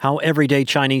How Everyday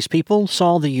Chinese People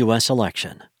Saw the U.S.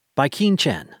 Election by Keen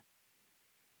Chen.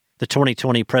 The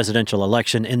 2020 presidential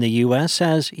election in the U.S.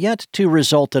 has yet to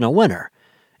result in a winner.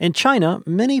 In China,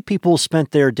 many people spent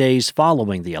their days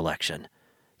following the election.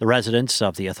 The residents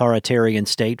of the authoritarian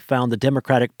state found the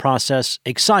democratic process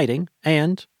exciting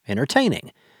and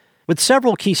entertaining. With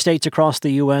several key states across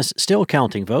the U.S. still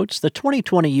counting votes, the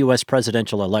 2020 U.S.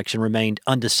 presidential election remained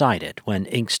undecided when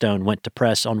Inkstone went to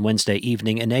press on Wednesday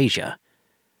evening in Asia.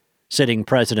 Sitting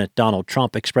President Donald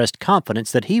Trump expressed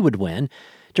confidence that he would win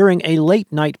during a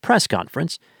late-night press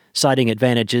conference, citing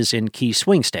advantages in key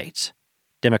swing states.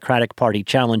 Democratic Party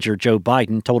challenger Joe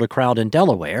Biden told a crowd in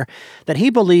Delaware that he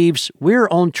believes we're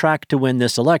on track to win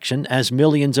this election as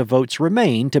millions of votes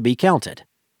remain to be counted.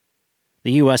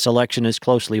 The U.S. election is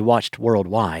closely watched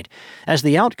worldwide, as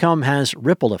the outcome has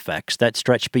ripple effects that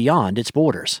stretch beyond its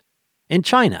borders. In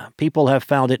China, people have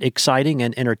found it exciting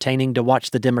and entertaining to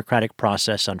watch the democratic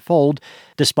process unfold,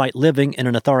 despite living in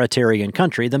an authoritarian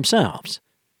country themselves.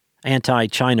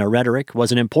 Anti-China rhetoric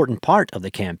was an important part of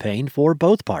the campaign for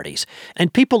both parties,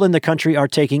 and people in the country are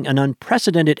taking an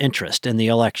unprecedented interest in the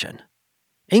election.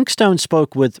 Inkstone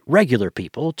spoke with regular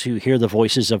people to hear the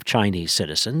voices of Chinese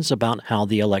citizens about how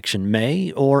the election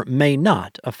may or may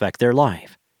not affect their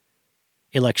life.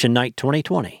 Election Night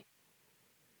 2020.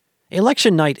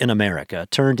 Election night in America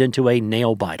turned into a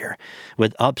nail-biter,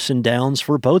 with ups and downs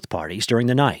for both parties during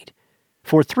the night.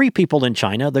 For 3 people in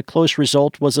China, the close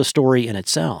result was a story in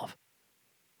itself.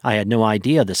 I had no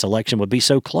idea this election would be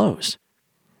so close.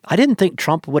 I didn't think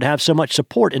Trump would have so much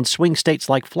support in swing states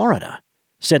like Florida,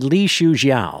 said Li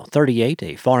Shujiao, 38,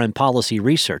 a foreign policy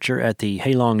researcher at the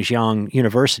Heilongjiang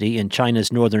University in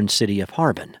China's northern city of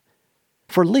Harbin.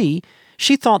 For Li,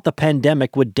 she thought the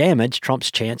pandemic would damage Trump's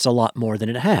chance a lot more than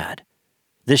it had.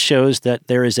 This shows that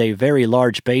there is a very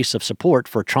large base of support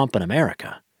for Trump in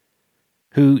America.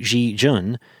 Hu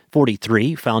Zhijun,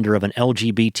 43, founder of an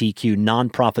LGBTQ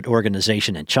nonprofit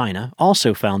organization in China,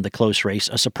 also found the close race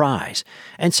a surprise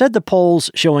and said the polls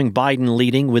showing Biden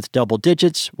leading with double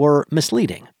digits were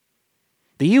misleading.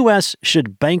 The U.S.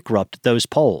 should bankrupt those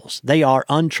polls. They are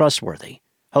untrustworthy.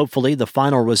 Hopefully, the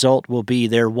final result will be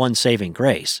their one saving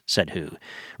grace, said Hu,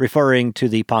 referring to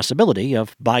the possibility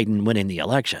of Biden winning the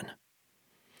election.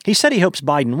 He said he hopes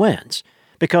Biden wins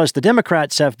because the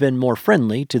Democrats have been more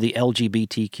friendly to the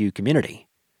LGBTQ community.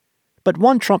 But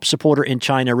one Trump supporter in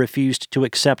China refused to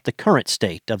accept the current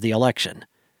state of the election.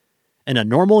 In a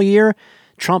normal year,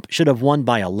 Trump should have won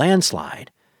by a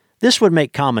landslide. This would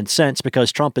make common sense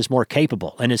because Trump is more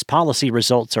capable and his policy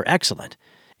results are excellent.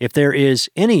 If there is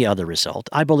any other result,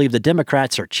 I believe the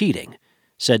Democrats are cheating,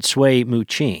 said Sui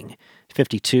Mu-ching,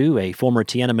 52, a former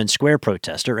Tiananmen Square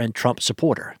protester and Trump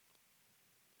supporter.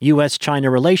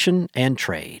 U.S.-China relation and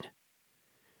trade.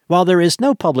 While there is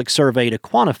no public survey to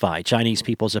quantify Chinese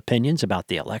people's opinions about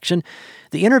the election,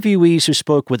 the interviewees who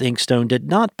spoke with Inkstone did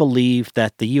not believe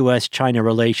that the U.S.-China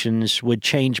relations would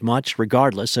change much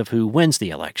regardless of who wins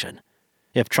the election.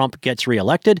 If Trump gets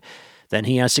reelected, then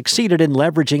he has succeeded in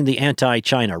leveraging the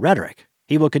anti-China rhetoric.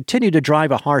 He will continue to drive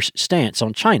a harsh stance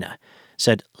on China,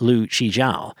 said Liu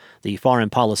Shijiao, the foreign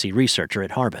policy researcher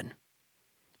at Harbin.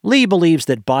 Li believes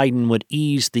that Biden would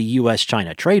ease the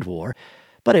U.S.-China trade war,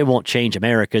 but it won't change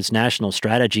America's national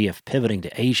strategy of pivoting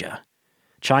to Asia.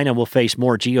 China will face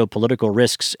more geopolitical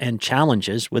risks and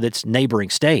challenges with its neighboring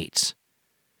states.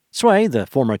 Sui, the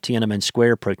former Tiananmen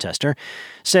Square protester,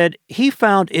 said he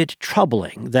found it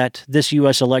troubling that this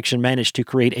U.S. election managed to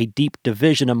create a deep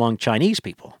division among Chinese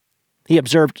people. He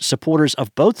observed supporters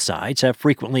of both sides have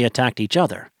frequently attacked each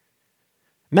other.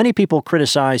 Many people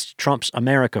criticized Trump's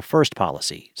America First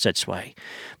policy, said Sui.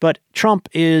 But Trump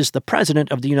is the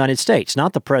president of the United States,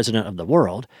 not the president of the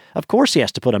world. Of course he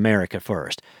has to put America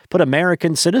first, put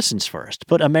American citizens first,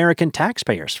 put American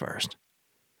taxpayers first.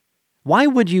 Why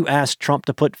would you ask Trump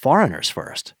to put foreigners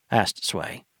first? Asked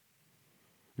Sui.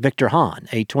 Victor Han,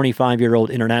 a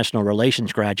 25-year-old international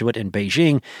relations graduate in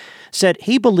Beijing, said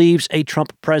he believes a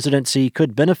Trump presidency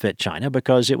could benefit China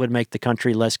because it would make the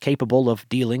country less capable of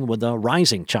dealing with a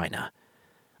rising China.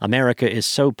 America is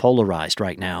so polarized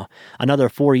right now. Another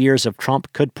 4 years of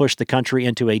Trump could push the country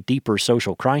into a deeper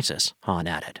social crisis, Han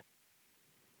added.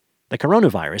 The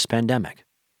coronavirus pandemic.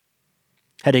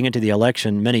 Heading into the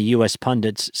election, many U.S.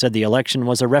 pundits said the election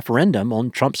was a referendum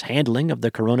on Trump's handling of the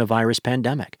coronavirus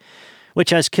pandemic, which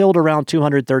has killed around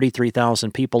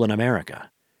 233,000 people in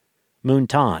America. Moon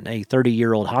Tan, a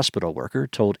 30-year-old hospital worker,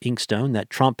 told Inkstone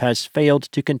that Trump has failed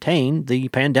to contain the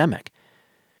pandemic.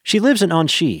 She lives in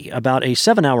Anxi, about a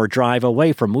 7-hour drive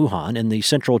away from Wuhan in the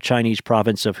central Chinese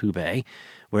province of Hubei,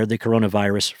 where the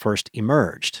coronavirus first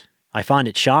emerged. I find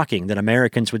it shocking that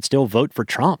Americans would still vote for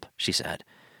Trump, she said.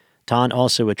 Tan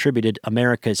also attributed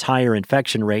America's higher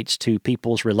infection rates to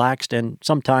people's relaxed and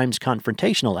sometimes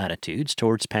confrontational attitudes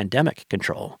towards pandemic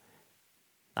control.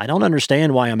 I don't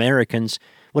understand why Americans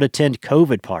would attend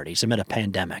COVID parties amid a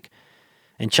pandemic.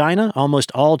 In China,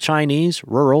 almost all Chinese,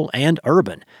 rural and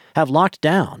urban, have locked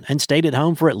down and stayed at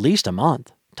home for at least a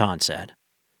month, Tan said.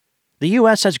 The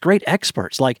U.S. has great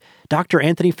experts like Dr.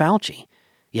 Anthony Fauci,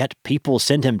 yet people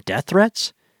send him death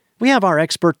threats? We have our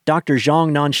expert Dr.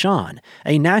 Zhong Nanshan,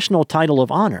 a national title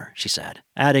of honor, she said,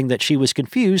 adding that she was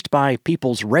confused by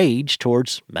people's rage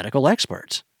towards medical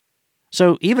experts.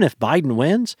 So even if Biden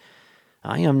wins,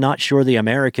 I am not sure the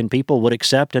American people would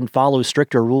accept and follow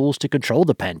stricter rules to control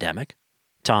the pandemic,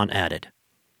 Tan added.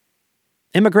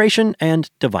 Immigration and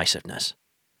divisiveness.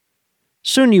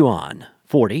 Sun Yuan,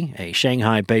 40, a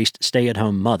Shanghai-based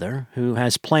stay-at-home mother who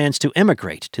has plans to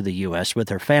immigrate to the U.S. with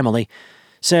her family,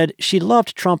 said she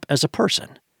loved Trump as a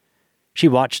person. She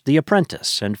watched The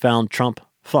Apprentice and found Trump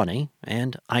funny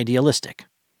and idealistic.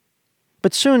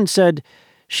 But Sun said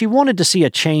she wanted to see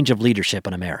a change of leadership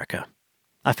in America.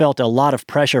 I felt a lot of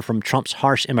pressure from Trump's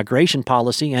harsh immigration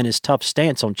policy and his tough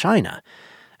stance on China,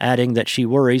 adding that she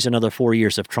worries another 4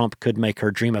 years of Trump could make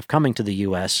her dream of coming to the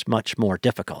U.S. much more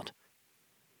difficult.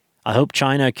 I hope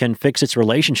China can fix its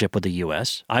relationship with the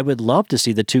U.S. I would love to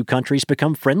see the two countries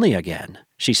become friendly again,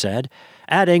 she said,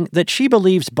 adding that she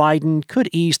believes Biden could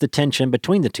ease the tension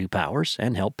between the two powers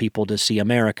and help people to see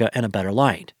America in a better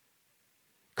light.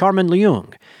 Carmen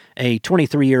Leung, a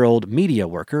 23-year-old media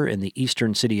worker in the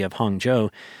eastern city of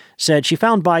Hangzhou, said she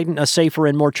found Biden a safer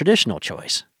and more traditional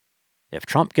choice. If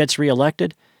Trump gets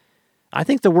reelected, I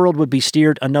think the world would be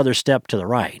steered another step to the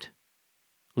right.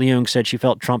 Leung said she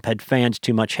felt Trump had fanned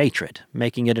too much hatred,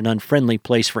 making it an unfriendly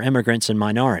place for immigrants and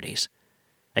minorities.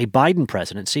 A Biden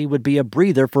presidency would be a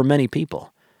breather for many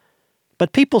people.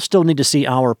 But people still need to see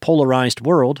our polarized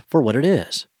world for what it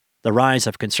is. The rise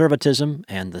of conservatism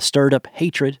and the stirred-up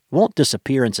hatred won't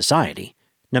disappear in society,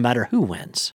 no matter who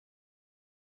wins.